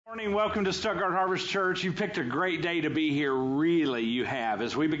Morning, welcome to Stuttgart Harvest Church. You picked a great day to be here, really you have,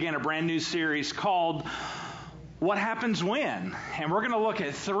 as we begin a brand new series called What Happens When? And we're going to look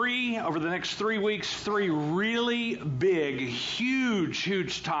at over the next 3 weeks, three really big,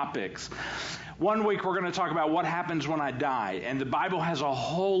 huge topics. 1 week we're going to talk about what happens when I die, and the Bible has a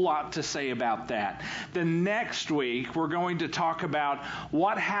whole lot to say about that. The next week we're going to talk about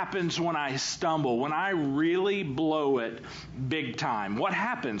what happens when I stumble, when I really blow it big time. What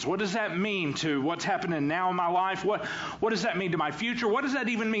happens? What does that mean to what's happening now in my life? What does that mean to my future? What does that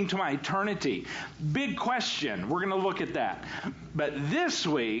even mean to my eternity? Big question. We're going to look at that. But this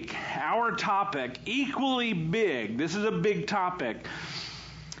week, our topic, equally big, this is a big topic.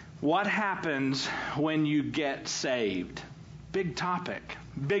 What happens when you get saved? Big topic.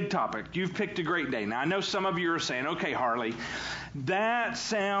 Big topic. You've picked a great day. Now, I know some of you are saying, okay, Harley, that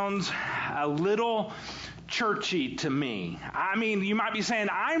sounds a little churchy to me. I mean, you might be saying,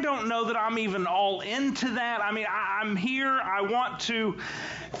 I don't know that I'm even all into that. I mean, I'm here. I want to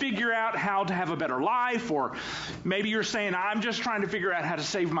figure out how to have a better life. Or maybe you're saying, I'm just trying to figure out how to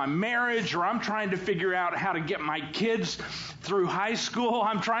save my marriage. Or I'm trying to figure out how to get my kids through high school.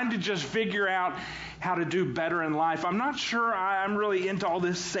 I'm trying to just figure out how to do better in life. I'm not sure I'm really into all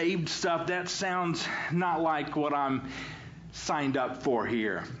this saved stuff. That sounds not like what I'm signed up for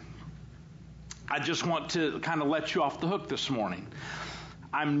here. I just want to kind of let you off the hook this morning.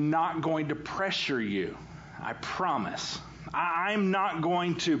 I'm not going to pressure you. I promise. I'm not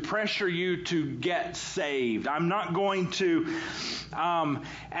going to pressure you to get saved. I'm not going to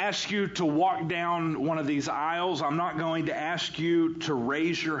ask you to walk down one of these aisles. I'm not going to ask you to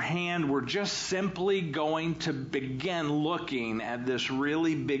raise your hand. We're just simply going to begin looking at this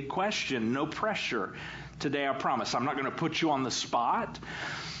really big question. No pressure today, I promise. I'm not going to put you on the spot.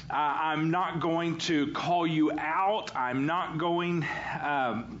 I'm not going to call you out. I'm not going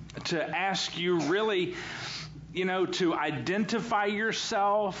to ask you really, to identify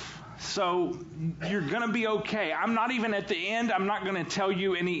yourself. So you're going to be okay. I'm not even at the end. I'm not going to tell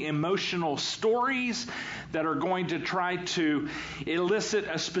you any emotional stories that are going to try to elicit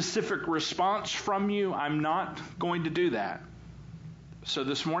a specific response from you. I'm not going to do that. So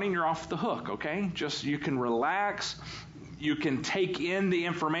this morning you're off the hook, okay? Just you can relax. You can take in the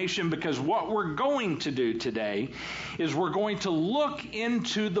information, because what we're going to do today is we're going to look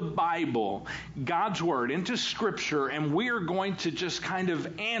into the Bible, God's Word, into Scripture, and we are going to just kind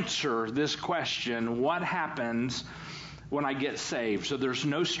of answer this question, what happens when I get saved? So there's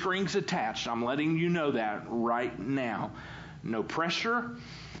no strings attached. I'm letting you know that right now. No pressure,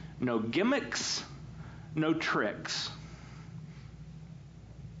 no gimmicks, no tricks.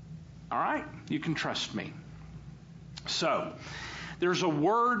 All right? You can trust me. So, there's a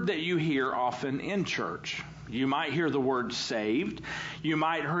word that you hear often in church. You might hear the word saved. You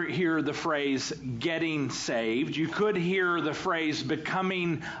might hear the phrase getting saved. You could hear the phrase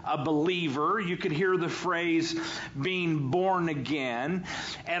becoming a believer. You could hear the phrase being born again.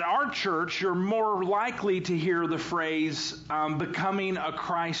 At our church, you're more likely to hear the phrase becoming a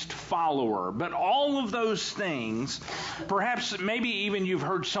Christ follower. But all of those things, perhaps maybe even you've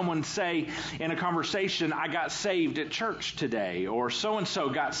heard someone say in a conversation, I got saved at church today, or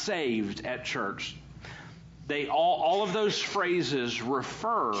so-and-so got saved at church. All of those phrases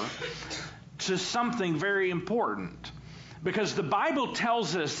refer to something very important, because the Bible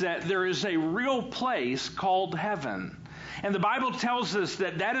tells us that there is a real place called heaven. And the Bible tells us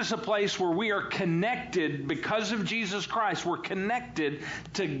that that is a place where we are connected because of Jesus Christ. We're connected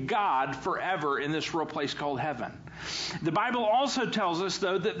to God forever in this real place called heaven. The Bible also tells us,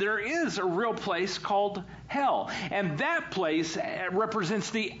 though, that there is a real place called hell. And that place represents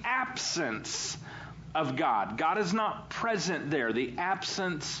the absence of God. God is not present there, the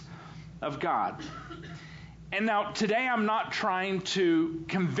absence of God. And now, today I'm not trying to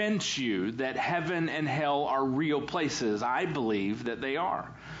convince you that heaven and hell are real places. I believe that they are.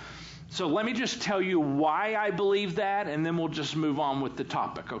 So let me just tell you why I believe that, and then we'll just move on with the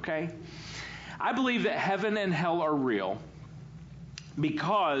topic, okay? I believe that heaven and hell are real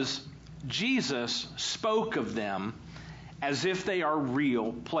because Jesus spoke of them as if they are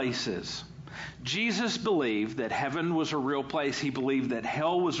real places. Jesus believed that heaven was a real place. He believed that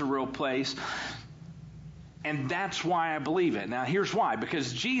hell was a real place. And that's why I believe it. Now, here's why.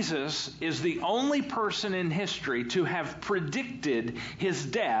 Because Jesus is the only person in history to have predicted his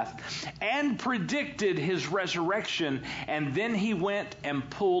death and predicted his resurrection. And then he went and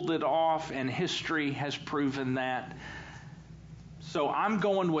pulled it off, and history has proven that. So I'm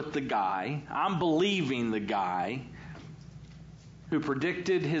going with the guy. I'm believing the guy who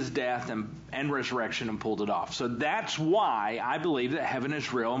predicted his death and resurrection and pulled it off. So that's why I believe that heaven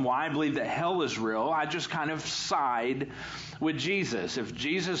is real and why I believe that hell is real. I just kind of side with Jesus. If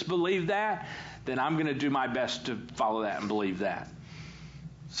Jesus believed that, then I'm going to do my best to follow that and believe that.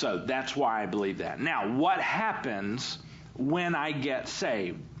 So that's why I believe that. Now, what happens when I get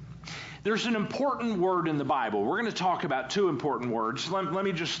saved? There's an important word in the Bible. We're going to talk about two important words. Let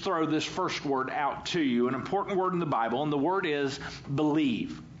me just throw this first word out to you. An important word in the Bible, and the word is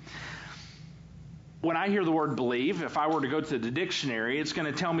believe. When I hear the word believe, if I were to go to the dictionary, it's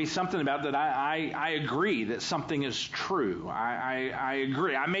going to tell me something about that I agree that something is true. I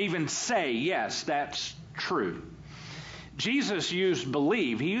agree. I may even say, yes, that's true. Jesus used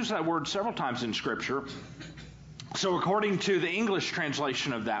believe. He used that word several times in Scripture. So according to the English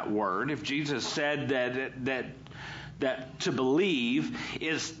translation of that word, if Jesus said that to believe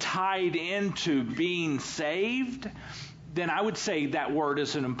is tied into being saved, then I would say that word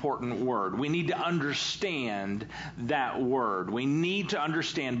is an important word. We need to understand that word. We need to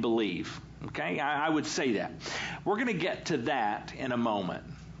understand believe. Okay, I would say that. We're going to get to that in a moment.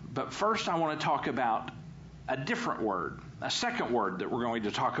 But first I want to talk about a different word, a second word that we're going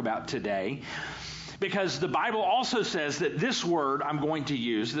to talk about today. Because the Bible also says that this word I'm going to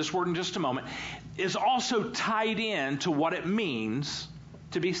use, this word in just a moment, is also tied in to what it means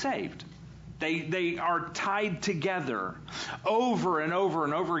to be saved. They are tied together over and over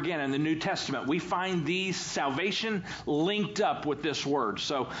and over again in the New Testament. We find these salvation linked up with this word.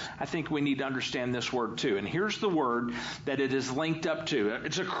 So I think we need to understand this word too. And here's the word that it is linked up to.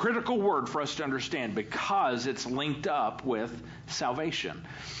 It's a critical word for us to understand because it's linked up with salvation.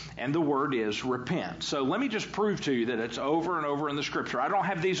 And the word is repent. So let me just prove to you that it's over and over in the Scripture. I don't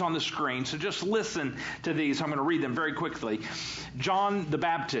have these on the screen, so just listen to these. I'm going to read them very quickly. John the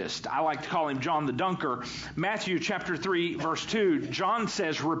Baptist, I like to call him John the Dunker. Matthew chapter 3, verse 2, John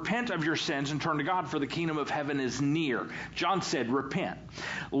says, repent of your sins and turn to God, for the kingdom of heaven is near. John said, repent.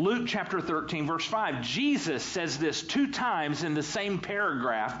 Luke chapter 13, verse 5, Jesus says this 2 times in the same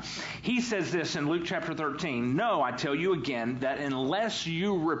paragraph. He says this in Luke chapter 13, no, I tell you again, that unless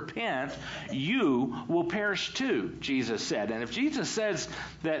you repent, you will perish too, Jesus said. And if Jesus says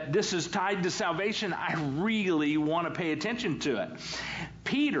that this is tied to salvation, I really want to pay attention to it.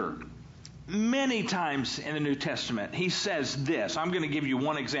 Peter, many times in the New Testament, he says this. I'm going to give you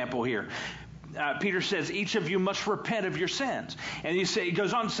one example here. Peter says, each of you must repent of your sins. And he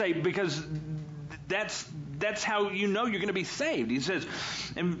goes on to say, because that's how you know you're going to be saved. He says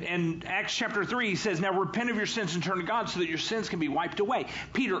in Acts chapter 3, he says, now repent of your sins and turn to God so that your sins can be wiped away.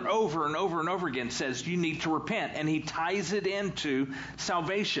 Peter over and over and over again says you need to repent, and he ties it into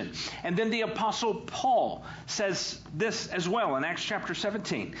salvation. And then the Apostle Paul says this as well in Acts chapter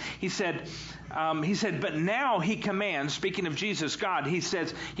 17. He said, but now he commands, speaking of Jesus, God, he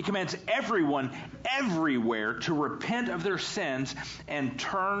says, he commands everyone everywhere to repent of their sins and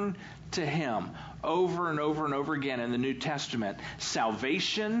turn to him. Over and over and over again in the New Testament,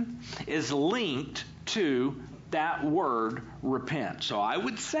 salvation is linked to that word repent. So I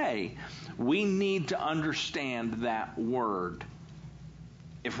would say we need to understand that word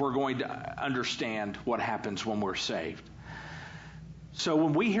if we're going to understand what happens when we're saved. So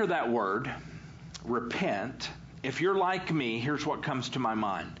when we hear that word, repent, if you're like me, here's what comes to my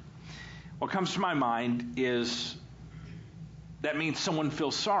mind. What comes to my mind is that means someone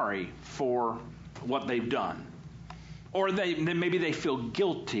feels sorry for what they've done. Or maybe they feel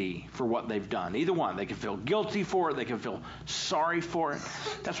guilty for what they've done. Either one. They can feel guilty for it. They can feel sorry for it.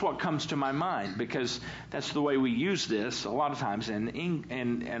 That's what comes to my mind because that's the way we use this a lot of times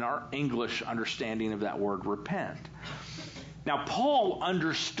in our English understanding of that word repent. Now, Paul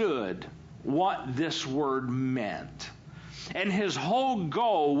understood what this word meant. And his whole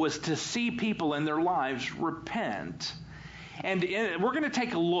goal was to see people in their lives repent. And we're going to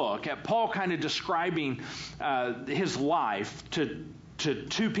take a look at Paul kind of describing his life to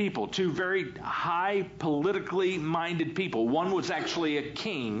two people, two very high politically minded people. One was actually a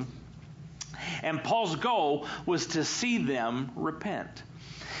king, and Paul's goal was to see them repent.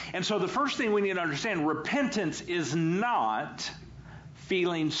 And so the first thing we need to understand, repentance is not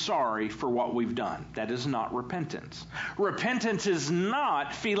feeling sorry for what we've done. That is not repentance. Repentance is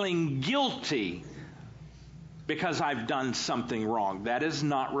not feeling guilty because I've done something wrong. That is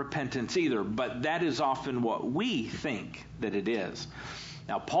not repentance either, but that is often what we think that it is.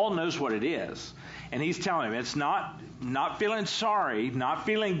 Now, Paul knows what it is, and he's telling him it's not feeling sorry, not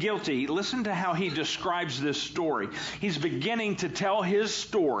feeling guilty. Listen to how he describes this story. He's beginning to tell his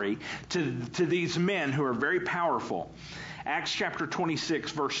story to these men who are very powerful. Acts chapter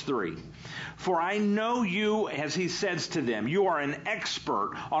 26, verse 3. For I know you, as he says to them, you are an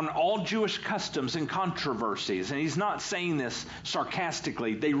expert on all Jewish customs and controversies. And he's not saying this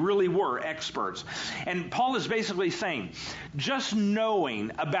sarcastically. They really were experts. And Paul is basically saying, just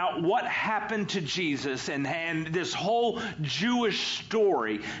knowing about what happened to Jesus and this whole Jewish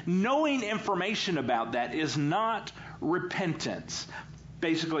story, knowing information about that is not repentance.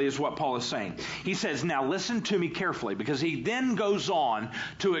 Basically is what Paul is saying. He says, now listen to me carefully, because he then goes on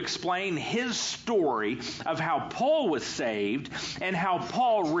to explain his story of how Paul was saved and how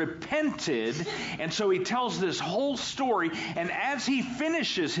Paul repented. And so he tells this whole story. And as he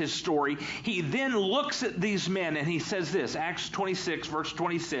finishes his story, he then looks at these men and he says this, Acts 26, verse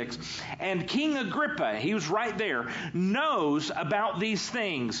 26, and King Agrippa, he was right there, knows about these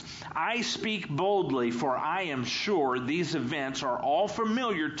things. I speak boldly, for I am sure these events are all familiar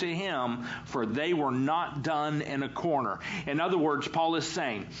to him, for they were not done in a corner. In other words, Paul is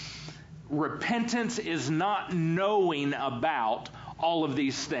saying, repentance is not knowing about all of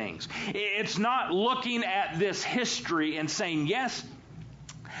these things. It's not looking at this history and saying, yes,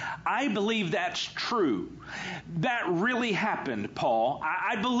 I believe that's true. That really happened, Paul.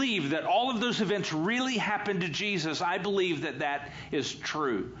 I believe that all of those events really happened to Jesus. I believe that that is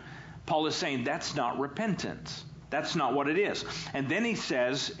true. Paul is saying that's not repentance. That's not what it is. And then he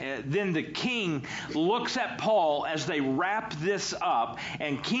says, then the king looks at Paul as they wrap this up,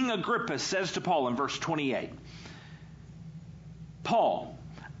 and King Agrippa says to Paul in verse 28, Paul,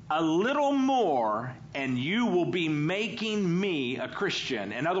 a little more and you will be making me a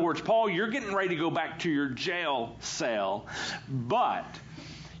Christian. In other words, Paul, you're getting ready to go back to your jail cell, but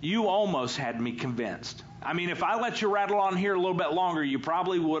you almost had me convinced. I mean, if I let you rattle on here a little bit longer, you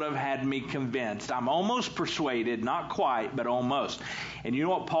probably would have had me convinced. I'm almost persuaded, not quite, but almost. And you know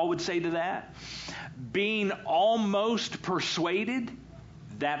what Paul would say to that? Being almost persuaded,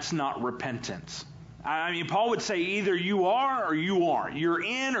 that's not repentance. I mean, Paul would say either you are or you aren't. You're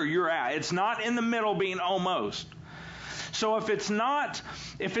in or you're out. It's not in the middle being almost. So if it's not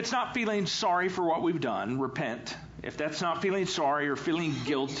feeling sorry for what we've done, repent. If that's not feeling sorry or feeling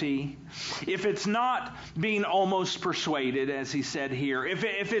guilty, if it's not being almost persuaded, as he said here,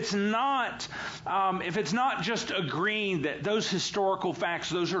 if it's not just agreeing that those historical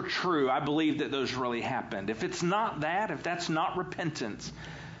facts, those are true, I believe that those really happened. If it's not that, if that's not repentance,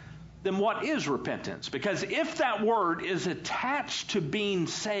 then what is repentance? Because if that word is attached to being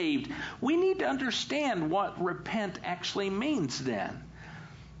saved, we need to understand what repent actually means then.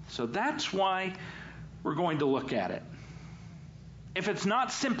 So that's why we're going to look at it. If it's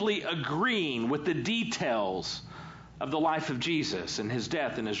not simply agreeing with the details of the life of Jesus and his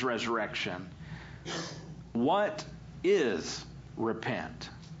death and his resurrection, what is repent?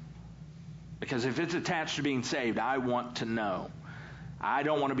 Because if it's attached to being saved, I want to know. I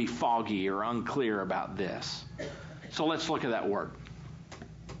don't want to be foggy or unclear about this. So let's look at that word.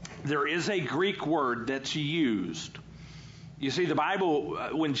 There is a Greek word that's used. You see, the Bible,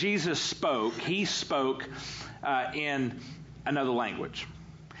 when Jesus spoke, he spoke in another language.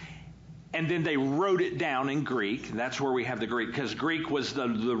 And then they wrote it down in Greek. That's where we have the Greek, because Greek was the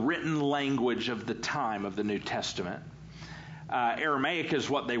written language of the time of the New Testament. Aramaic is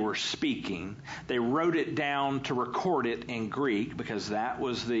what they were speaking. They wrote it down to record it in Greek because that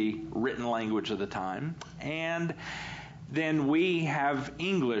was the written language of the time. And then we have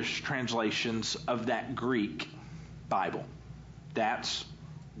English translations of that Greek Bible. That's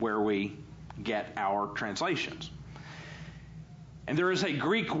where we get our translations. And there is a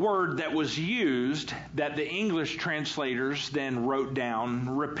Greek word that was used that the English translators then wrote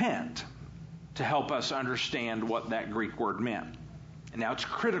down, repent, to help us understand what that Greek word meant. And now it's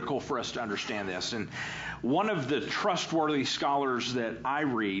critical for us to understand this. And one of the trustworthy scholars that I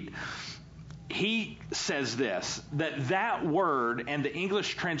read, he says this, that word and the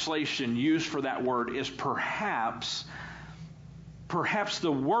English translation used for that word is perhaps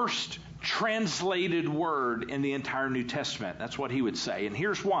the worst translated word in the entire New Testament. That's what he would say. And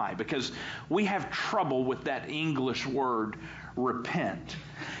here's why. Because we have trouble with that English word, repent.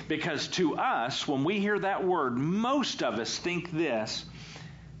 Because to us, when we hear that word, most of us think this,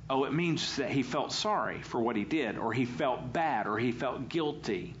 oh, it means that he felt sorry for what he did, or he felt bad, or he felt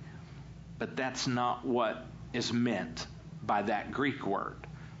guilty. But that's not what is meant by that Greek word.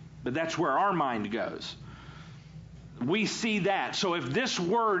 But that's where our mind goes. We see that. So if this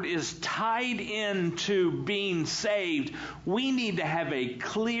word is tied into being saved, we need to have a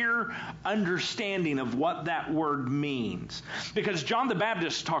clear understanding of what that word means. Because John the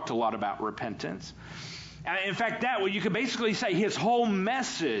Baptist talked a lot about repentance. In fact, you could basically say his whole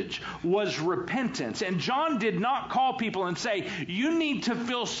message was repentance. And John did not call people and say, you need to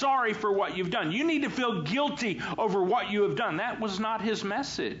feel sorry for what you've done. You need to feel guilty over what you have done. That was not his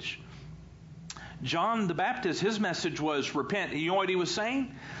message. John the Baptist, his message was repent. You know what he was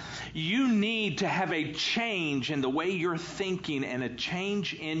saying? You need to have a change in the way you're thinking and a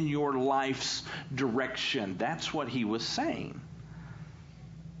change in your life's direction. That's what he was saying.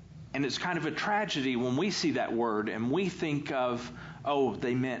 And it's kind of a tragedy when we see that word and we think of, oh,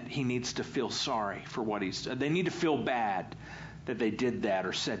 they meant he needs to feel sorry for what he's done. They need to feel bad that they did that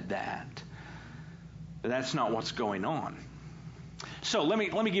or said that. But that's not what's going on. So let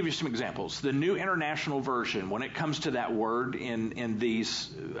me give you some examples. The New International Version, when it comes to that word in these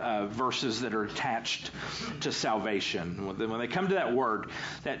verses that are attached to salvation, when they come to that word,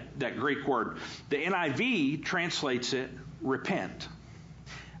 that Greek word, the NIV translates it repent.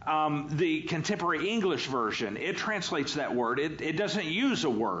 The Contemporary English Version, it translates that word. It doesn't use a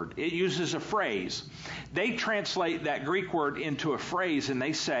word. It uses a phrase. They translate that Greek word into a phrase and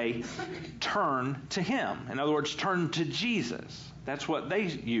they say, turn to him. In other words, turn to Jesus. That's what they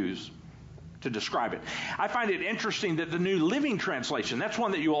use to describe it. I find it interesting that the New Living Translation, that's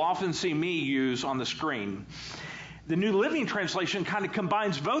one that you will often see me use on the screen. The New Living Translation kind of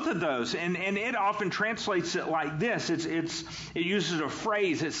combines both of those, and it often translates it like this. It uses a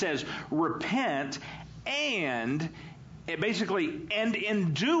phrase. It says, repent, and it basically, and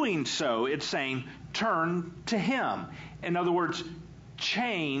in doing so, it's saying, turn to him. In other words,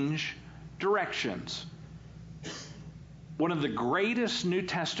 change directions. One of the greatest New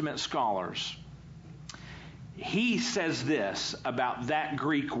Testament scholars, he says this about that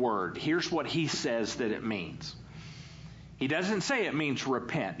Greek word. Here's what he says that it means. He doesn't say it means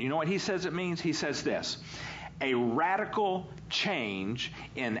repent. You know what he says it means? He says this: a radical change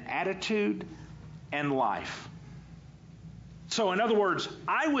in attitude and life. So in other words,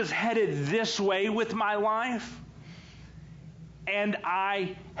 I was headed this way with my life, and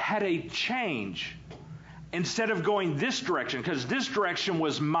I had a change. Instead of going this direction, because this direction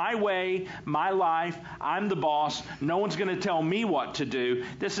was my way, my life, I'm the boss, no one's going to tell me what to do.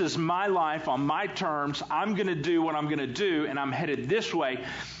 This is my life on my terms. I'm going to do what I'm going to do, and I'm headed this way.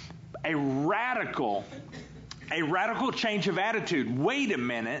 A radical change of attitude. Wait a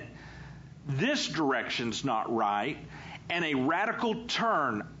minute, this direction's not right. And a radical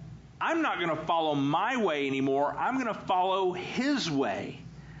turn. I'm not going to follow my way anymore. I'm going to follow his way.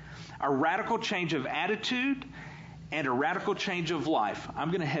 A radical change of attitude and a radical change of life. I'm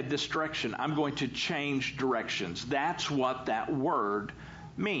going to head this direction. I'm going to change directions. That's what that word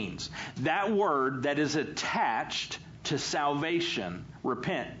means. That word that is attached to salvation,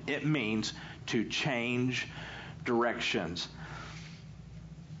 repent, it means to change directions,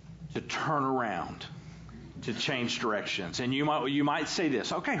 to turn around, to change directions. And you might say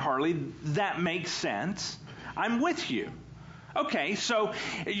this, okay, Harley, that makes sense. I'm with you. Okay, so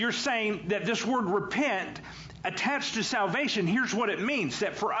you're saying that this word repent attached to salvation, here's what it means,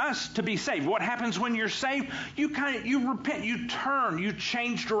 that for us to be saved, what happens when you're saved? You repent, you turn, you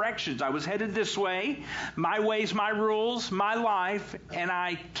change directions. I was headed this way, my ways, my rules, my life, and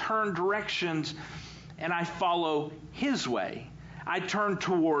I turn directions and I follow his way. I turn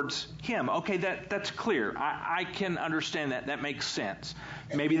towards him. Okay, that's clear. I can understand that. That makes sense.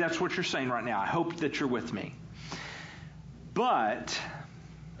 Maybe that's what you're saying right now. I hope that you're with me. But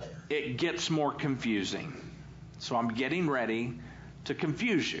it gets more confusing. So I'm getting ready to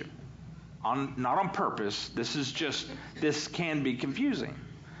confuse you. Not on purpose. This can be confusing.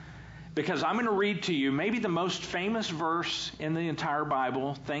 Because I'm going to read to you maybe the most famous verse in the entire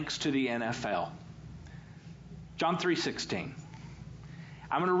Bible, thanks to the NFL. John 3:16.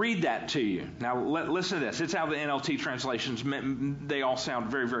 I'm going to read that to you. Now listen to this. It's out of the NLT translations. They all sound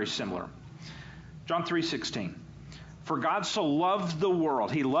very, very similar. John 3:16. For God so loved the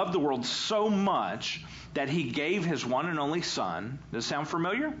world, he loved the world so much that he gave his one and only Son. Does it sound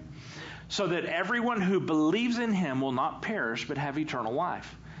familiar? So that everyone who believes in him will not perish but have eternal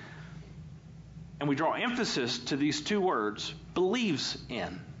life. And we draw emphasis to these two words, believes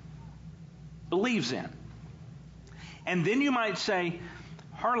in. Believes in. And then you might say,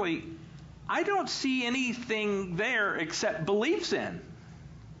 Harley, I don't see anything there except believes in.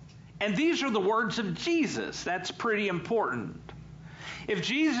 And these are the words of Jesus. That's pretty important. If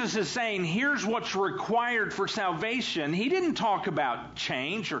Jesus is saying, here's what's required for salvation, he didn't talk about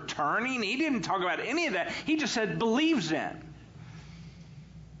change or turning. He didn't talk about any of that. He just said, believes in.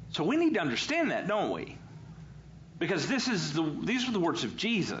 So we need to understand that, don't we? Because these are the words of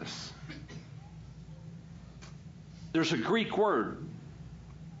Jesus. There's a Greek word,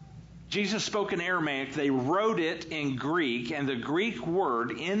 Jesus spoke in Aramaic. They wrote it in Greek, and the Greek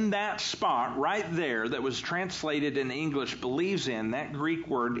word in that spot right there that was translated in English, believes in, that Greek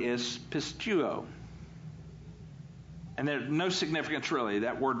word is pisteuo. And there's no significance really.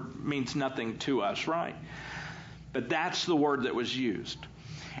 That word means nothing to us, right? But that's the word that was used.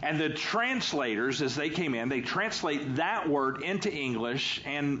 And the translators, as they came in, they translate that word into English,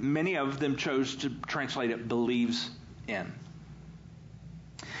 and many of them chose to translate it believes in.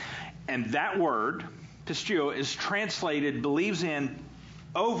 And that word, pisteuo, is translated believes in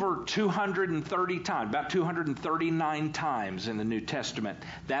over 230 times, about 239 times in the New Testament.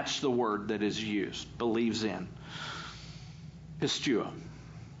 That's the word that is used, believes in. Pisteuo.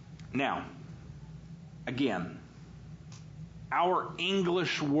 Now, again, our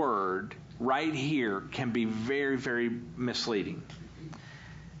English word right here can be very, very misleading.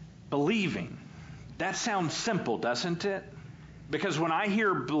 Believing. That sounds simple, doesn't it? Because when I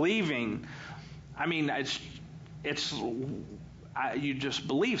hear believing, I mean, you just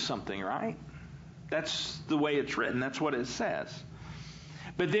believe something, right? That's the way it's written. That's what it says.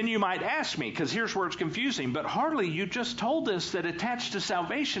 But then you might ask me, because here's where it's confusing, but Harley, you just told us that attached to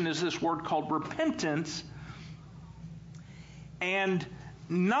salvation is this word called repentance, and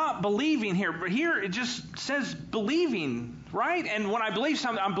not believing here, but here it just says believing, right? And when I believe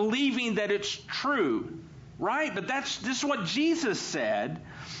something, I'm believing that it's true. Right? But this is what Jesus said.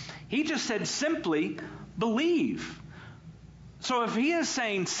 He just said simply believe. So if he is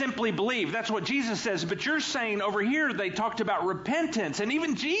saying simply believe, that's what Jesus says. But you're saying over here they talked about repentance. And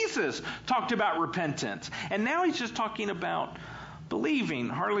even Jesus talked about repentance. And now he's just talking about believing.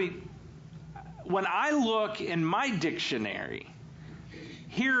 Harley, when I look in my dictionary,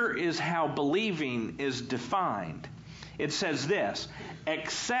 here is how believing is defined. It says this: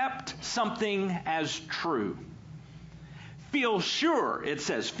 accept something as true. Feel sure, it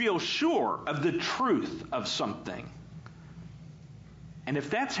says, feel sure of the truth of something. And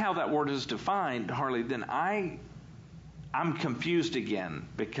if that's how that word is defined, Harley, then I'm confused again,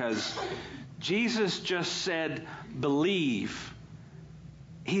 because Jesus just said believe.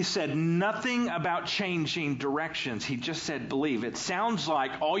 He said nothing about changing directions. He just said believe. It sounds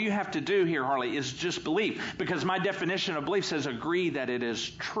like all you have to do here, Harley, is just believe. Because my definition of belief says agree that it is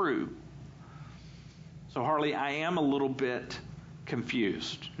true. So, Harley, I am a little bit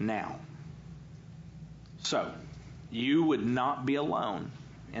confused now. So, you would not be alone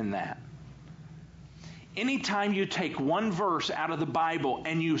in that. Anytime you take one verse out of the Bible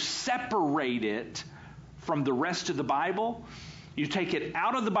and you separate it from the rest of the Bible, you take it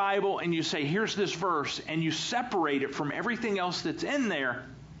out of the Bible and you say, here's this verse, and you separate it from everything else that's in there,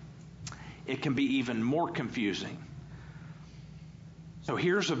 it can be even more confusing. So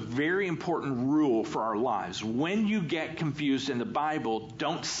here's a very important rule for our lives. When you get confused in the Bible,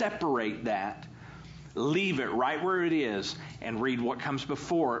 don't separate that. Leave it right where it is and read what comes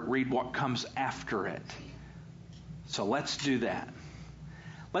before it, read what comes after it. So let's do that.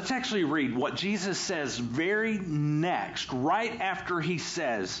 Let's actually read what Jesus says very next, right after he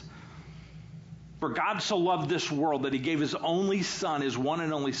says, for God so loved this world that he gave his only Son, his one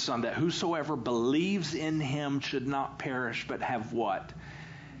and only Son, that whosoever believes in him should not perish, but have what?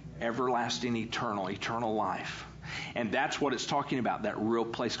 Everlasting, eternal life. And that's what it's talking about, that real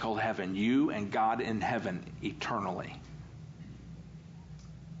place called heaven. You and God in heaven eternally.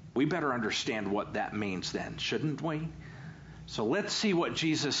 We better understand what that means then, shouldn't we? So let's see what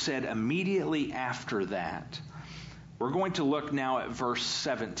Jesus said immediately after that. We're going to look now at verse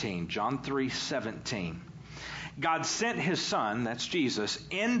 17, John 3:17. God sent his Son, that's Jesus,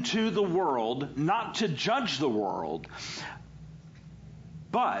 into the world, not to judge the world,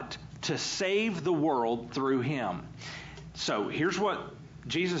 but to save the world through him. So here's what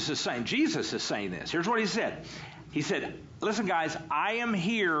Jesus is saying. Jesus is saying this. Here's what he said. He said, listen guys, I am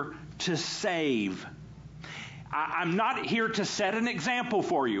here to save. I'm not here to set an example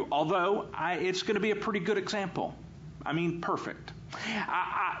for you, although it's going to be a pretty good example. I mean, perfect.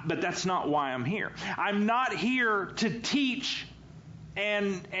 But that's not why I'm here. I'm not here to teach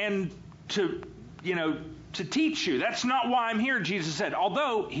and to teach you. That's not why I'm here, Jesus said,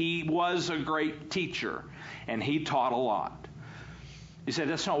 although he was a great teacher and he taught a lot. He said,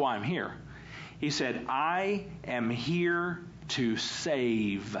 that's not why I'm here. He said, I am here to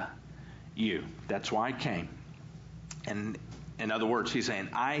save you. That's why I came. And in other words, he's saying,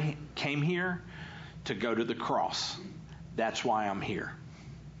 I came here to go to the cross. That's why I'm here.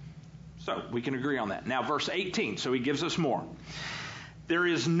 So we can agree on that. Now, verse 18. So he gives us more. There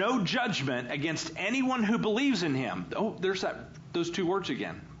is no judgment against anyone who believes in him. Oh, there's those two words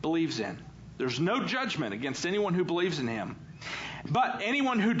again. Believes in. There's no judgment against anyone who believes in him. But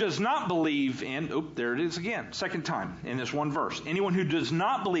anyone who does not believe in, there it is again, second time in this one verse. Anyone who does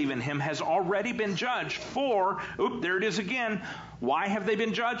not believe in him has already been judged for, there it is again. Why have they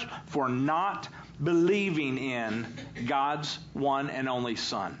been judged? For not believing in God's one and only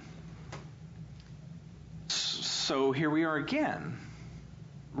Son. So here we are again.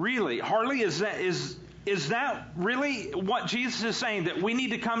 Really, Harley, is that really what Jesus is saying? That we need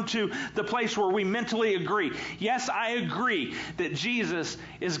to come to the place where we mentally agree. Yes, I agree that Jesus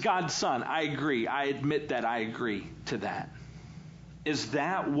is God's Son. I agree. I admit that. I agree to that. Is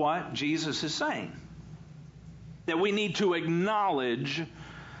that what Jesus is saying? That we need to acknowledge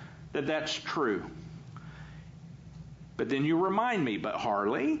that that's true. But then you remind me, but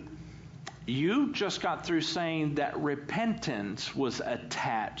Harley, you just got through saying that repentance was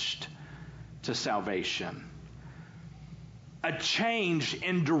attached to salvation. A change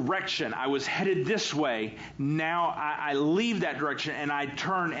in direction. I was headed this way. Now I leave that direction and I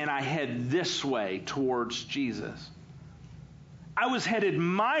turn and I head this way towards Jesus. I was headed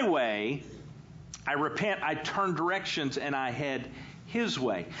my way. I repent. I turn directions and I head his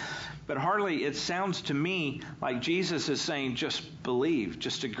way. But Harley, it sounds to me like Jesus is saying, just believe,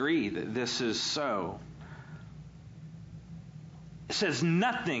 just agree that this is so. It says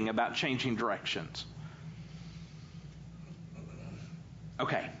nothing about changing directions.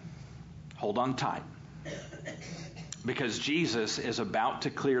 Okay, hold on tight. Because Jesus is about to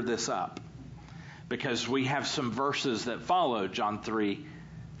clear this up. Because we have some verses that follow John 3,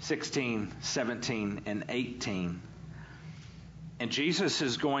 16, 17, and 18. And Jesus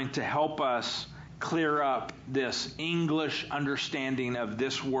is going to help us clear up this English understanding of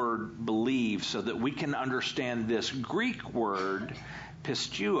this word believe so that we can understand this Greek word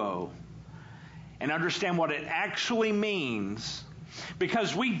pisteuo and understand what it actually means.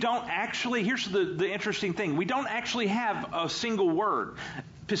 Because we don't actually, here's the interesting thing, we don't actually have a single word.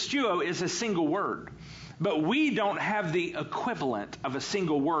 Pisteuo is a single word. But we don't have the equivalent of a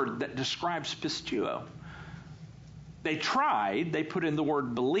single word that describes pisteuo. They tried, they put in the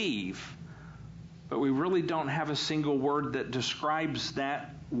word believe, but we really don't have a single word that describes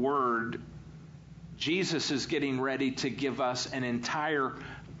that word. Jesus is getting ready to give us an entire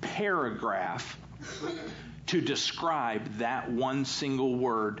paragraph to describe that one single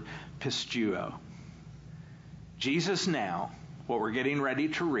word, pisteuo. Jesus now, what we're getting ready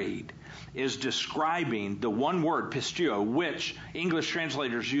to read, is describing the one word, pisteuo, which English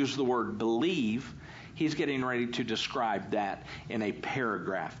translators use the word believe. He's getting ready to describe that in a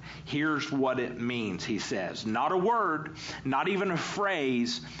paragraph. Here's what it means, he says. Not a word, not even a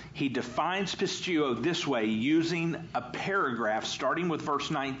phrase. He defines pisteuo this way using a paragraph starting with verse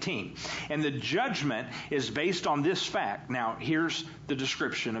 19. And the judgment is based on this fact. Now, here's the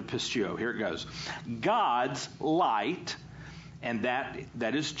description of pisteuo. Here it goes. God's light, and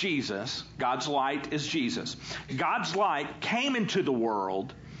that is Jesus. God's light is Jesus. God's light came into the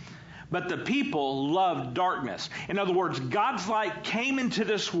world, but the people loved darkness. In other words, God's light came into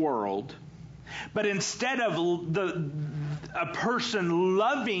this world, but instead of a person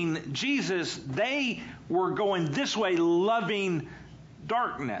loving Jesus, they were going this way, loving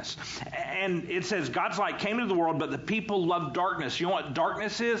darkness. And it says God's light came into the world, but the people loved darkness. You know what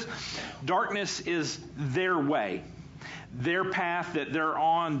darkness is? Darkness is their way. Their path that they're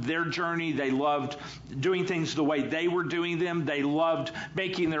on, their journey. They loved doing things the way they were doing them. They loved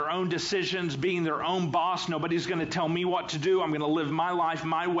making their own decisions, being their own boss. Nobody's going to tell me what to do. I'm going to live my life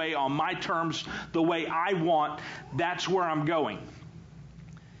my way, on my terms, the way I want. That's where I'm going.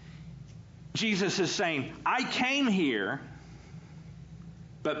 Jesus is saying, I came here,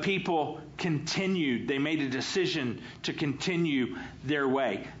 but people continued. They made a decision to continue their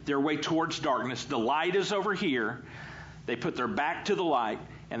way towards darkness. The light is over here. They put their back to the light,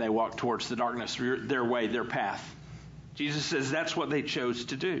 and they walk towards the darkness, their way, their path. Jesus says that's what they chose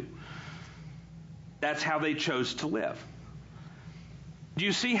to do. That's how they chose to live. Do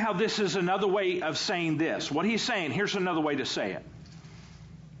you see how this is another way of saying this? What he's saying, here's another way to say it.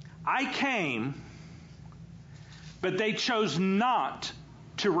 I came, but they chose not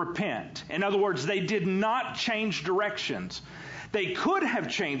to repent. In other words, they did not change directions. They could have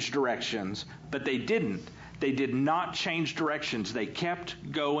changed directions, but they didn't. They did not change directions. They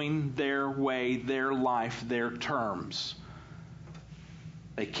kept going their way, their life, their terms.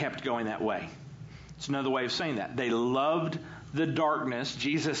 They kept going that way. It's another way of saying that. They loved the darkness.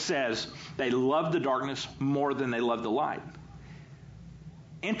 Jesus says they loved the darkness more than they loved the light.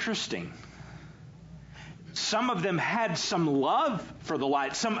 Interesting. Some of them had some love for the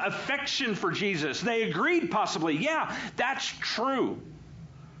light, some affection for Jesus. They agreed possibly, yeah, that's true.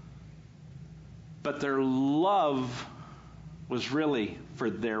 But their love was really for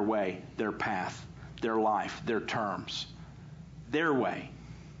their way, their path, their life, their terms, their way.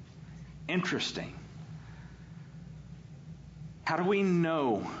 Interesting. How do we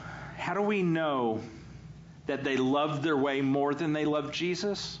know? How do we know that they loved their way more than they loved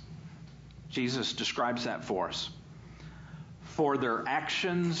Jesus? Jesus describes that for us. For their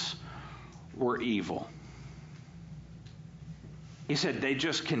actions were evil. He said they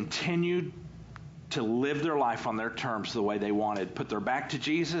just continued to live their life on their terms the way they wanted, put their back to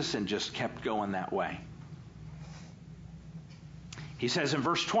Jesus and just kept going that way. He says in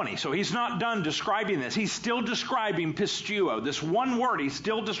verse 20, so he's not done describing this. He's still describing pistuo. This one word, he's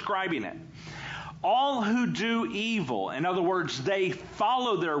still describing it. All who do evil, in other words, they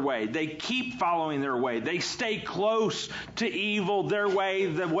follow their way. They keep following their way. They stay close to evil, their way,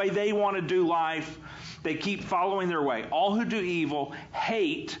 the way they want to do life. They keep following their way. All who do evil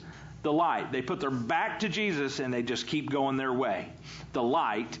hate the light. They put their back to Jesus and they just keep going their way. The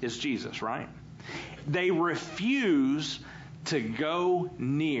light is Jesus, right? They refuse to go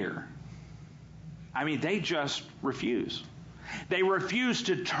near. I mean, they just refuse. They refuse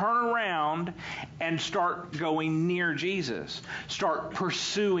to turn around and start going near Jesus. Start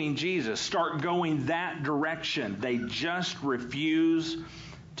pursuing Jesus. Start going that direction. They just refuse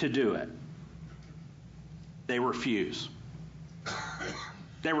to do it. They refuse.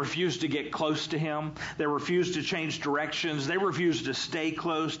 They refuse to get close to Him. They refuse to change directions. They refuse to stay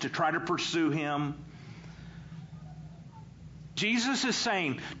close, to try to pursue Him. Jesus is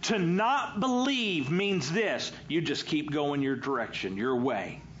saying to not believe means this. You just keep going your direction, your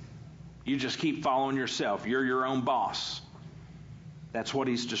way. You just keep following yourself. You're your own boss. That's what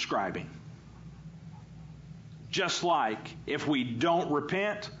he's describing. Just like if we don't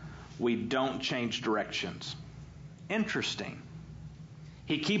repent, we don't change directions. Interesting.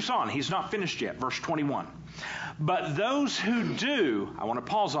 He keeps on. He's not finished yet. Verse 21. But those who do, I want to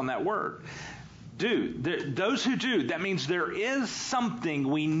pause on that word. Those who do, that means there is something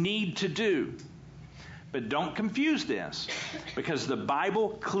we need to do. But don't confuse this, because the Bible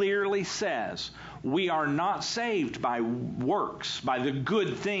clearly says we are not saved by works, by the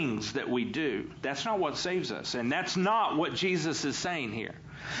good things that we do. That's not what saves us, and that's not what Jesus is saying here.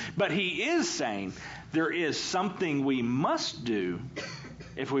 But he is saying there is something we must do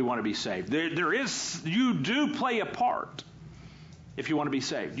if we want to be saved. You do play a part. If you want to be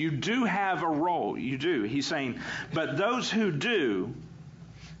saved, you do have a role. You do. He's saying, but those who do,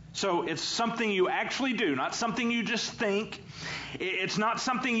 so it's something you actually do, not something you just think. It's not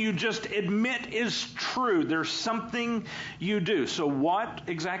something you just admit is true. There's something you do. So what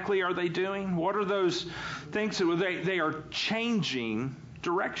exactly are they doing? What are those things? They are changing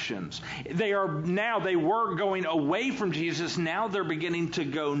directions. They were going away from Jesus. Now they're beginning to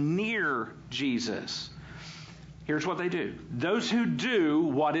go near Jesus. Here's what they do. Those who do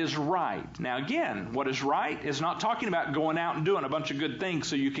what is right. Now again, what is right is not talking about going out and doing a bunch of good things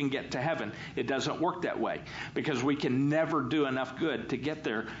so you can get to heaven. It doesn't work that way because we can never do enough good to get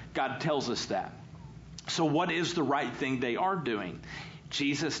there. God tells us that. So what is the right thing they are doing?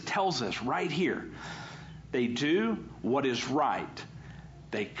 Jesus tells us right here. They do what is right.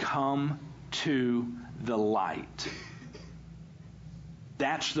 They come to the light.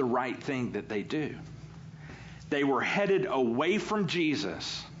 That's the right thing that they do. They were headed away from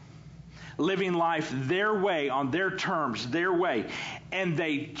Jesus, living life their way, on their terms, their way. And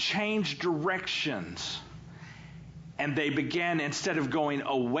they changed directions. And they began, instead of going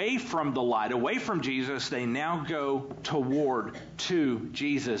away from the light, away from Jesus, they now go to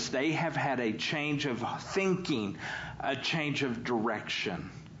Jesus. They have had a change of thinking, a change of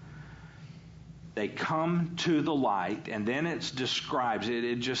direction. They come to the light, and then it describes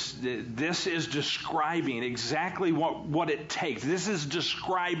this is describing exactly what it takes. This is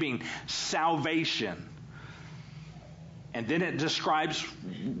describing salvation. And then it describes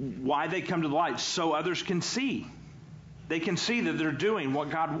why they come to the light, so others can see. They can see that they're doing what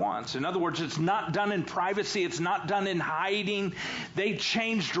God wants. In other words, it's not done in privacy. It's not done in hiding. They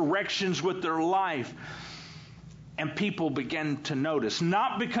change directions with their life. And people begin to notice,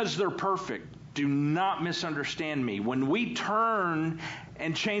 not because they're perfect. Do not misunderstand me. When we turn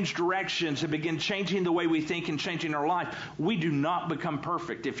and change directions and begin changing the way we think and changing our life, we do not become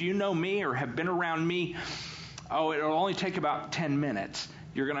perfect. If you know me or have been around me, it'll only take about 10 minutes.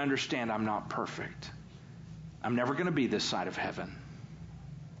 You're going to understand I'm not perfect. I'm never going to be this side of heaven.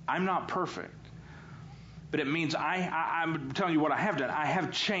 I'm not perfect. But it means I'm telling you what I have done. I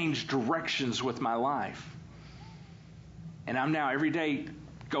have changed directions with my life. And I'm now every day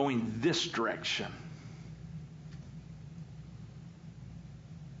going this direction.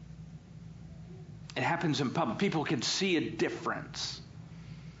 It happens in public. People can see a difference.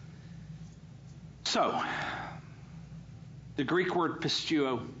 So, the Greek word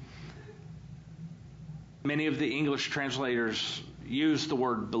pisteuo, many of the English translators use the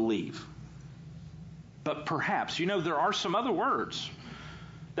word believe. But perhaps, there are some other words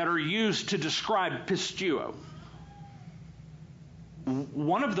that are used to describe pisteuo.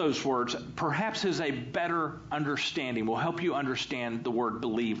 One of those words perhaps is a better understanding, will help you understand the word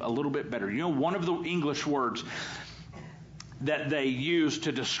believe a little bit better. One of the English words that they use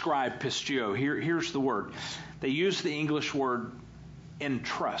to describe pisteuo, here's the word. They use the English word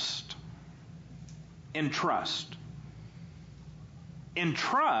entrust. Entrust.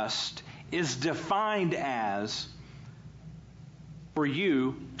 Entrust is defined as for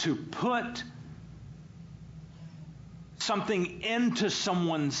you to put something into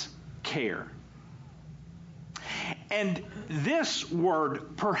someone's care. And this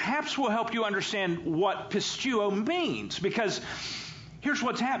word perhaps will help you understand what pisteuo means, because here's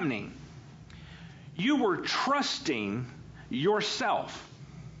what's happening. You were trusting yourself,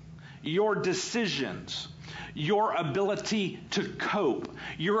 your decisions, your ability to cope,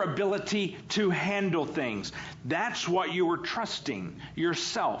 your ability to handle things. That's what you were trusting,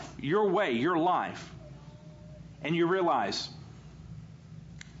 yourself, your way, your life. And you realize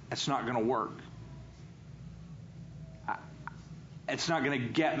it's not going to work. It's not going to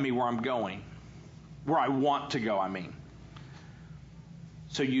get me where I'm going, where I want to go, I mean.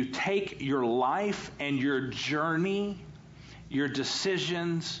 So you take your life and your journey, your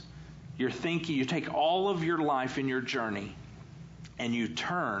decisions, your thinking, you take all of your life and your journey, and you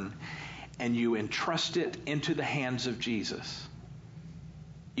turn and you entrust it into the hands of Jesus.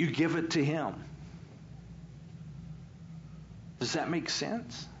 You give it to Him. Does that make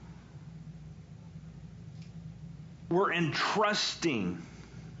sense? We're entrusting.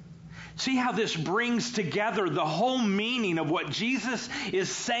 See how this brings together the whole meaning of what Jesus is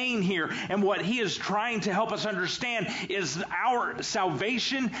saying here, and what He is trying to help us understand is our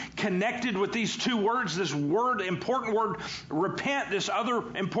salvation connected with these two words, this word, important word, repent, this other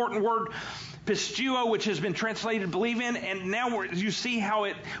important word, pisteuo, which has been translated believe in, and now you see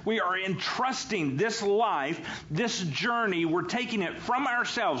how we are entrusting this life, this journey. We're taking it from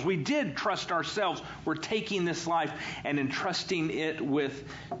ourselves. We did trust ourselves. We're taking this life and entrusting it with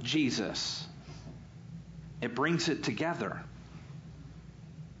Jesus. It brings it together.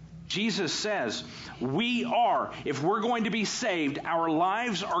 Jesus says if we're going to be saved, our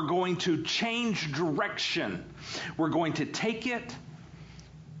lives are going to change direction. We're going to take it,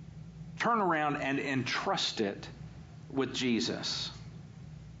 turn around and entrust it with Jesus.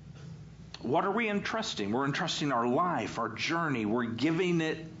 What are we entrusting? We're entrusting our life, our journey. We're giving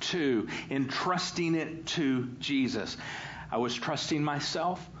it entrusting it to Jesus. I was trusting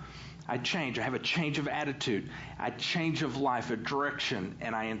myself. I change. I have a change of attitude, a change of life, a direction,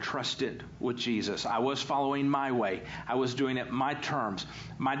 and I entrust it with Jesus. I was following my way. I was doing it my terms,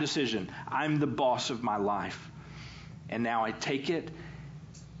 my decision. I'm the boss of my life. And now I take it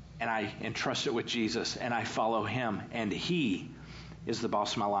and I entrust it with Jesus, and I follow Him, and He is the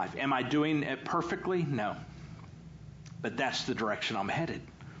boss of my life. Am I doing it perfectly? No. But that's the direction I'm headed.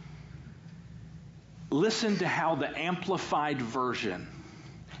 Listen to how the Amplified Version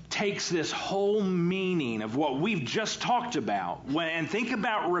takes this whole meaning of what we've just talked about. And think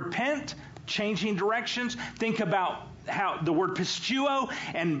about repent, changing directions. Think about how the word pisteuo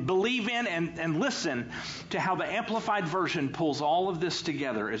and believe in, and listen to how the Amplified Version pulls all of this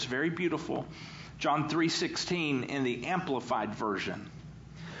together. It's very beautiful. John 3:16 in the Amplified Version.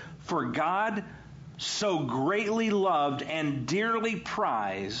 For God so greatly loved and dearly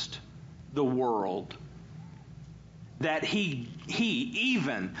prized the world that he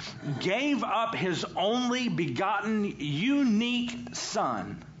even gave up His only begotten unique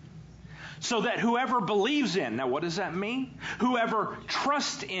Son, so that whoever believes in, now what does that mean? Whoever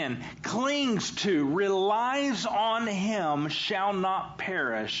trusts in, clings to, relies on Him shall not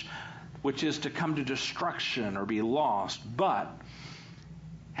perish, which is to come to destruction or be lost, but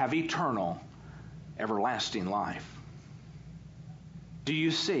have eternal, everlasting life. Do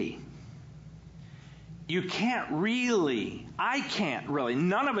you see? You can't really, I can't really,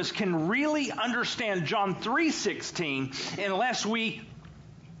 none of us can really understand John 3:16 unless we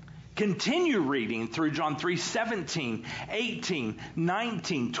continue reading through John 3:17, 18,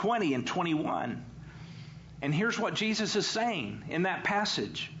 19, 20, and 21. And here's what Jesus is saying in that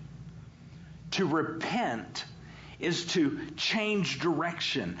passage. To repent is to change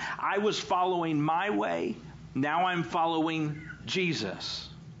direction. I was following my way. Now I'm following Jesus.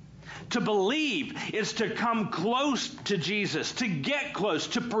 To believe is to come close to Jesus, to get close,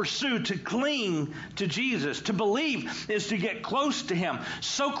 to pursue, to cling to Jesus. To believe is to get close to Him,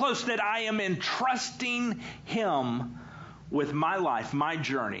 so close that I am entrusting Him with my life, my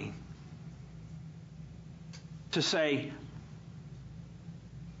journey. To say,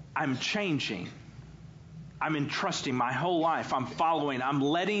 I'm changing. I'm entrusting my whole life. I'm following. I'm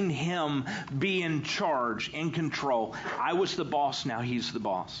letting Him be in charge, in control. I was the boss, now He's the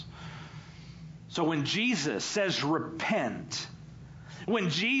boss. So when Jesus says repent, when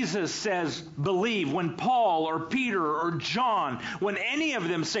Jesus says believe, when Paul or Peter or John, when any of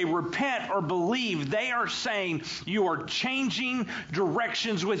them say repent or believe, they are saying you are changing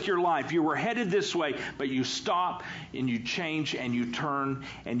directions with your life. You were headed this way, but you stop and you change and you turn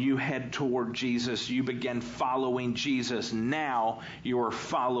and you head toward Jesus. You begin following Jesus. Now you are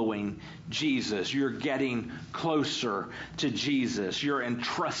following Jesus. You're getting closer to Jesus. You're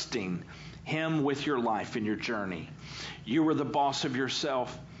entrusting Him with your life and your journey. You were the boss of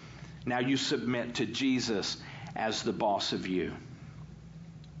yourself. Now you submit to Jesus as the boss of you.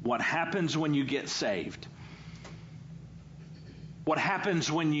 What happens when you get saved? What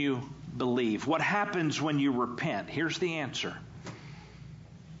happens when you believe? What happens when you repent? Here's the answer.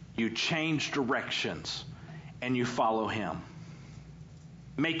 You change directions and you follow Him,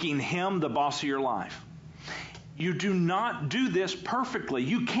 making Him the boss of your life. You do not do this perfectly.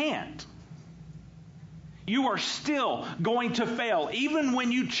 You can't. You are still going to fail. Even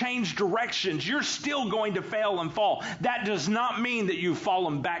when you change directions, you're still going to fail and fall. That does not mean that you've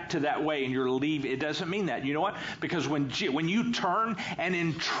fallen back to that way and you're leaving. It doesn't mean that. You know what? Because when you turn and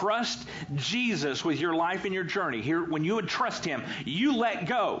entrust Jesus with your life and your journey, here, when you entrust Him, you let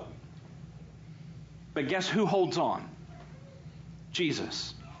go. But guess who holds on?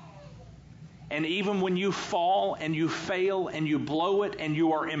 Jesus. And even when you fall and you fail and you blow it and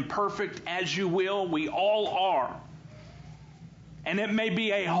you are imperfect, as you will, we all are. And it may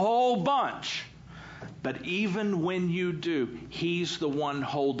be a whole bunch. But even when you do, He's the one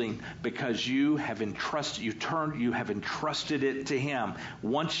holding, because you have entrusted, you have entrusted it to Him.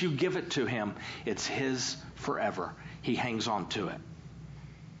 Once you give it to Him, it's His forever. He hangs on to it.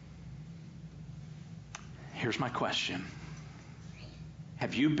 Here's my question.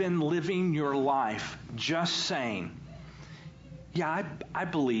 Have you been living your life just saying, yeah, I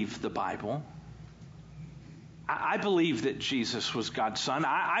believe the Bible. I believe that Jesus was God's Son.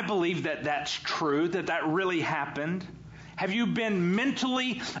 I believe that that's true, that really happened. Have you been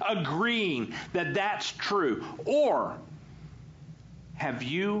mentally agreeing that that's true? Or have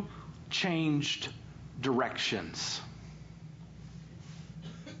you changed directions?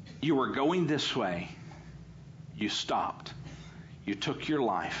 You were going this way. You stopped. You took your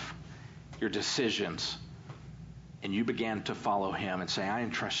life, your decisions, and you began to follow Him and say, I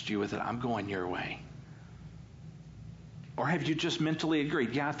entrust you with it. I'm going your way. Or have you just mentally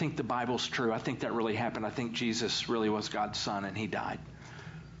agreed, yeah, I think the Bible's true. I think that really happened. I think Jesus really was God's Son and He died.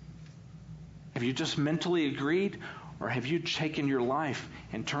 Have you just mentally agreed? Or have you taken your life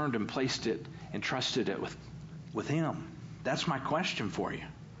and turned and placed it and trusted it with Him? That's my question for you.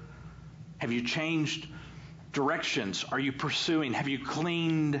 Have you changed directions? Are you pursuing? Have you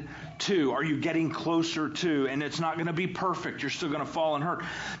cleaned to? Are you getting closer to? And it's not going to be perfect. You're still going to fall and hurt.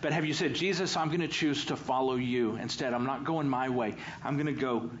 But have you said, Jesus, I'm going to choose to follow you instead. I'm not going my way. I'm going to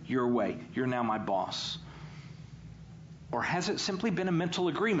go your way. You're now my boss. Or has it simply been a mental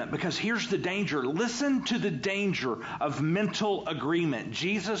agreement? Because here's the danger. Listen to the danger of mental agreement.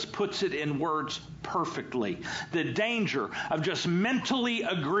 Jesus puts it in words perfectly. The danger of just mentally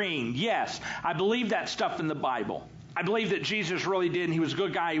agreeing. Yes, I believe that stuff in the Bible. I believe that Jesus really did, and He was a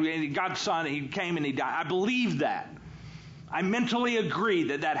good guy, God's Son, and He came and He died. I believe that. I mentally agree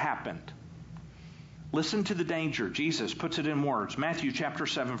that that happened. Listen to the danger. Jesus puts it in words. Matthew chapter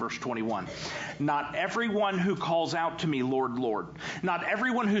 7, verse 21. Not everyone who calls out to me, Lord, Lord. Not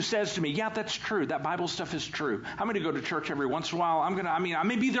everyone who says to me, yeah, that's true. That Bible stuff is true. I'm going to go to church every once in a while. I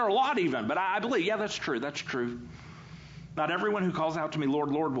may be there a lot even, but I believe, yeah, that's true. That's true. Not everyone who calls out to me, Lord,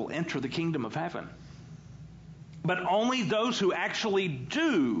 Lord, will enter the kingdom of heaven. But only those who actually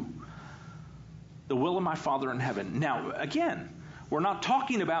do the will of my Father in heaven. Now, again, we're not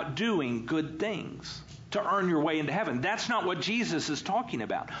talking about doing good things to earn your way into heaven. That's not what Jesus is talking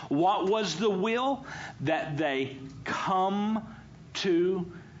about. What was the will? That they come to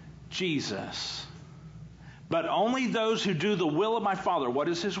Jesus. But only those who do the will of my Father. What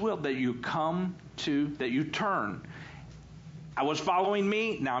is His will? That you come to, that you turn. I was following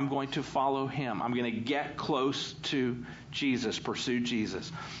me, now I'm going to follow Him. I'm going to get close to Jesus, pursue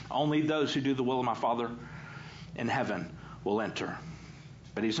Jesus. Only those who do the will of my Father in heaven will enter.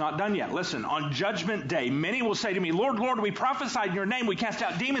 But he's not done yet. Listen, on Judgment Day, many will say to me, Lord, Lord, we prophesied in your name. We cast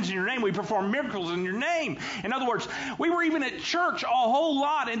out demons in your name. We performed miracles in your name. In other words, we were even at church a whole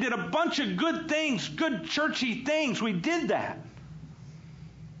lot and did a bunch of good things, good churchy things. We did that.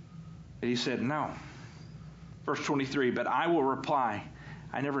 But he said, no. Verse 23, but I will reply,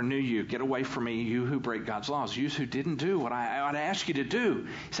 I never knew you. Get away from me, you who break God's laws. You who didn't do what I asked you to do.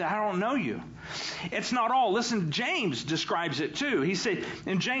 He said, I don't know you. It's not all. Listen, James describes it too. He said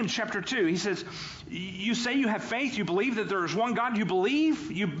in James chapter 2, he says, you say you have faith, you believe that there is one God, you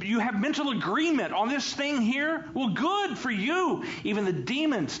believe, you have mental agreement on this thing here. Well, good for you. Even the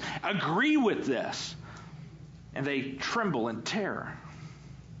demons agree with this. And they tremble in terror.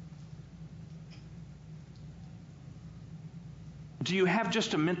 Do you have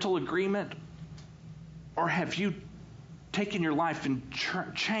just a mental agreement? Or have you taken your life and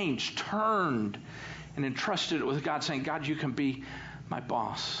changed, turned, and entrusted it with God, saying, God, you can be my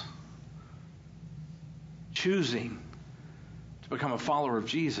boss? Choosing to become a follower of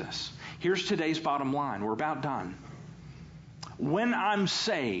Jesus. Here's today's bottom line. We're about done. When I'm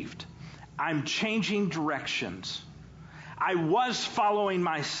saved, I'm changing directions. I was following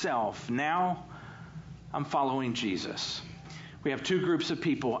myself. Now I'm following Jesus. We have two groups of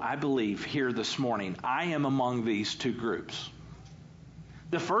people, I believe, here this morning. I am among these two groups.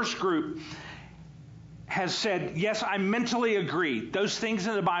 The first group has said, yes, I mentally agree. Those things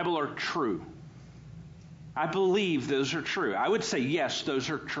in the Bible are true. I believe those are true. I would say, yes,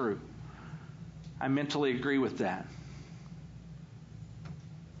 those are true. I mentally agree with that.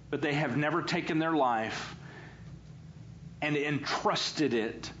 But they have never taken their life and entrusted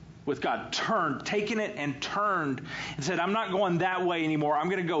it with God, taken it and turned and said, I'm not going that way anymore. I'm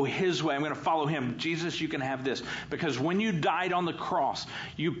going to go his way. I'm going to follow him. Jesus, you can have this. Because when you died on the cross,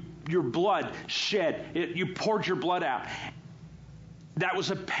 your blood shed. You poured your blood out. That was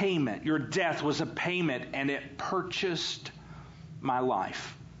a payment. Your death was a payment, and it purchased my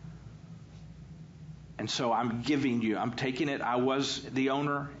life. And so I'm giving you. I'm taking it. I was the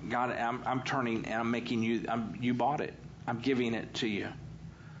owner. God, I'm turning, and I'm making you. You bought it. I'm giving it to you.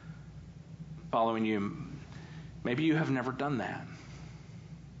 Following you. Maybe you have never done that.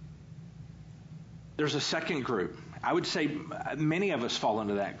 There's a second group. I would say many of us fall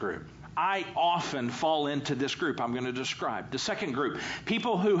into that group. I often fall into this group I'm going to describe. The second group,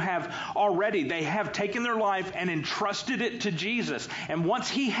 people who have already, they have taken their life and entrusted it to Jesus. And once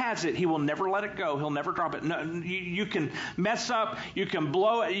he has it, he will never let it go. He'll never drop it. No, you can mess up, you can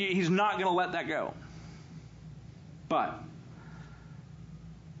blow it. He's not going to let that go. But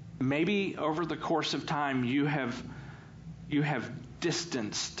maybe over the course of time, you have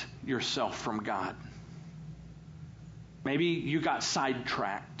distanced yourself from God. Maybe you got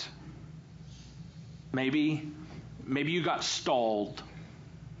sidetracked. Maybe you got stalled.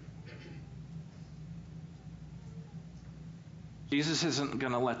 Jesus isn't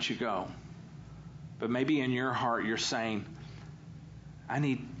going to let you go. But maybe in your heart you're saying, I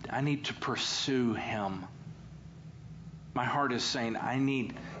need to pursue him. My heart is saying, I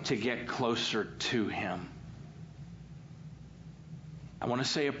need to get closer to him. I want to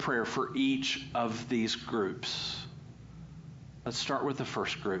say a prayer for each of these groups. Let's start with the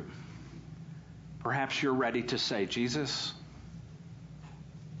first group. Perhaps you're ready to say, Jesus,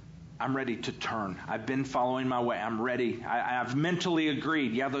 I'm ready to turn. I've been following my way. I'm ready. I've mentally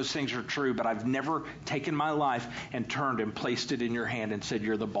agreed. Yeah, those things are true, but I've never taken my life and turned and placed it in your hand and said,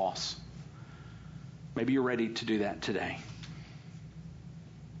 you're the boss. Maybe you're ready to do that today.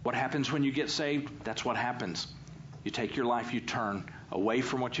 What happens when you get saved? That's what happens. You take your life, you turn away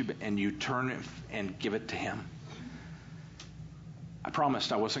from what and you turn it and give it to him. I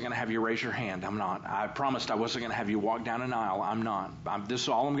promised I wasn't going to have you raise your hand. I'm not. I promised I wasn't going to have you walk down an aisle. I'm not. This is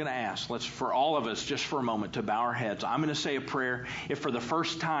all I'm going to ask. Let's, for all of us, just for a moment, to bow our heads. I'm going to say a prayer. If for the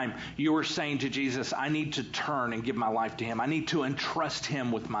first time you are saying to Jesus, I need to turn and give my life to him. I need to entrust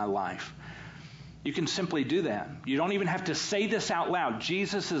him with my life. You can simply do that. You don't even have to say this out loud.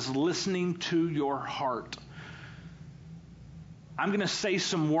 Jesus is listening to your heart. I'm going to say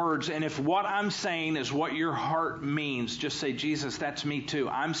some words, and if what I'm saying is what your heart means, just say, Jesus, that's me too.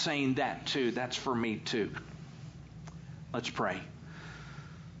 I'm saying that too. That's for me too. Let's pray.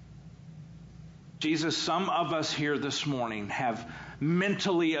 Jesus, some of us here this morning have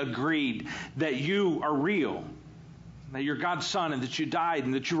mentally agreed that you are real, that you're God's son and that you died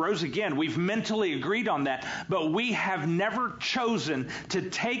and that you rose again. We've mentally agreed on that, but we have never chosen to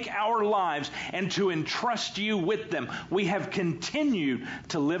take our lives and to entrust you with them. We have continued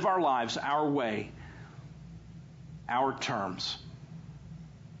to live our lives our way, our terms.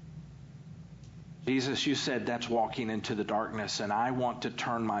 Jesus, you said that's walking into the darkness, and I want to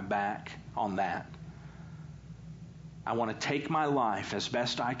turn my back on that. I want to take my life as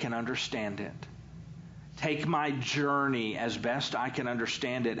best I can understand it. Take my journey as best I can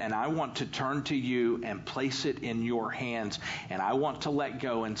understand it, and I want to turn to you and place it in your hands. And I want to let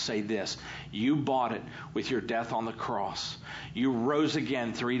go and say this: you bought it with your death on the cross. You rose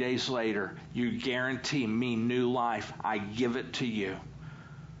again 3 days later. You guarantee me new life. I give it to you.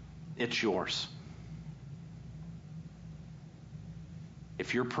 It's yours.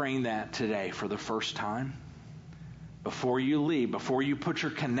 If you're praying that today for the first time, before you leave, before you put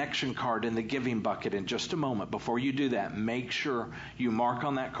your connection card in the giving bucket in just a moment, before you do that, make sure you mark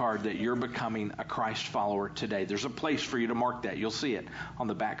on that card that you're becoming a Christ follower today. There's a place for you to mark that. You'll see it on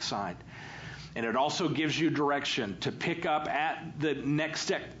the back side. And it also gives you direction to pick up at the next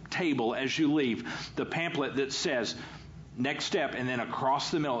step table as you leave the pamphlet that says next step, and then across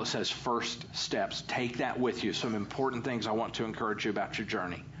the middle it says first steps. Take that with you. Some important things I want to encourage you about your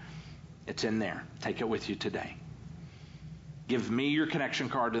journey. It's in there. Take it with you today. Give me your connection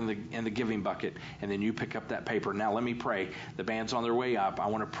card in the giving bucket, and then you pick up that paper. Now let me pray. The band's on their way up. I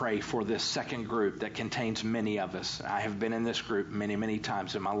want to pray for this second group that contains many of us. I have been in this group many, many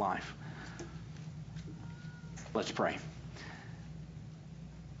times in my life. Let's pray.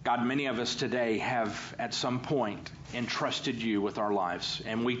 God, many of us today have at some point entrusted you with our lives,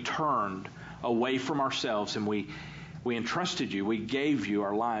 and we turned away from ourselves, and we entrusted you. We gave you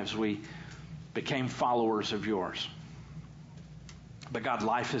our lives. We became followers of yours. But God,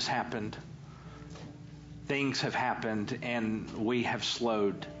 life has happened. Things have happened, and we have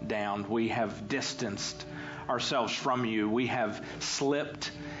slowed down. We have distanced ourselves from you. We have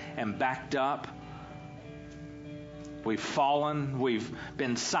slipped and backed up. We've fallen. We've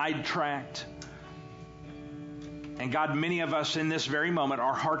been sidetracked. And God, many of us in this very moment,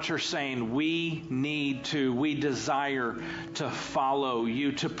 our hearts are saying we desire to follow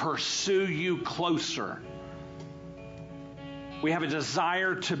you, to pursue you closer. We have a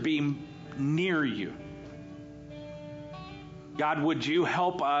desire to be near you. God, would you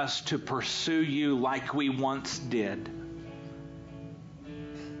help us to pursue you like we once did?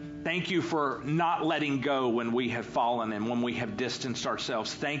 Thank you for not letting go when we have fallen and when we have distanced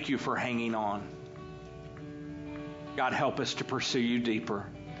ourselves. Thank you for hanging on. God, help us to pursue you deeper.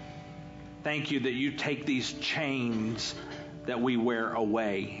 Thank you that you take these chains that we wear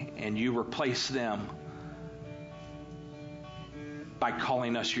away and you replace them by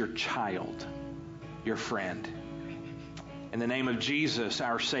calling us your child, your friend. In the name of Jesus,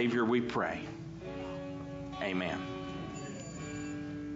 our Savior, we pray. Amen.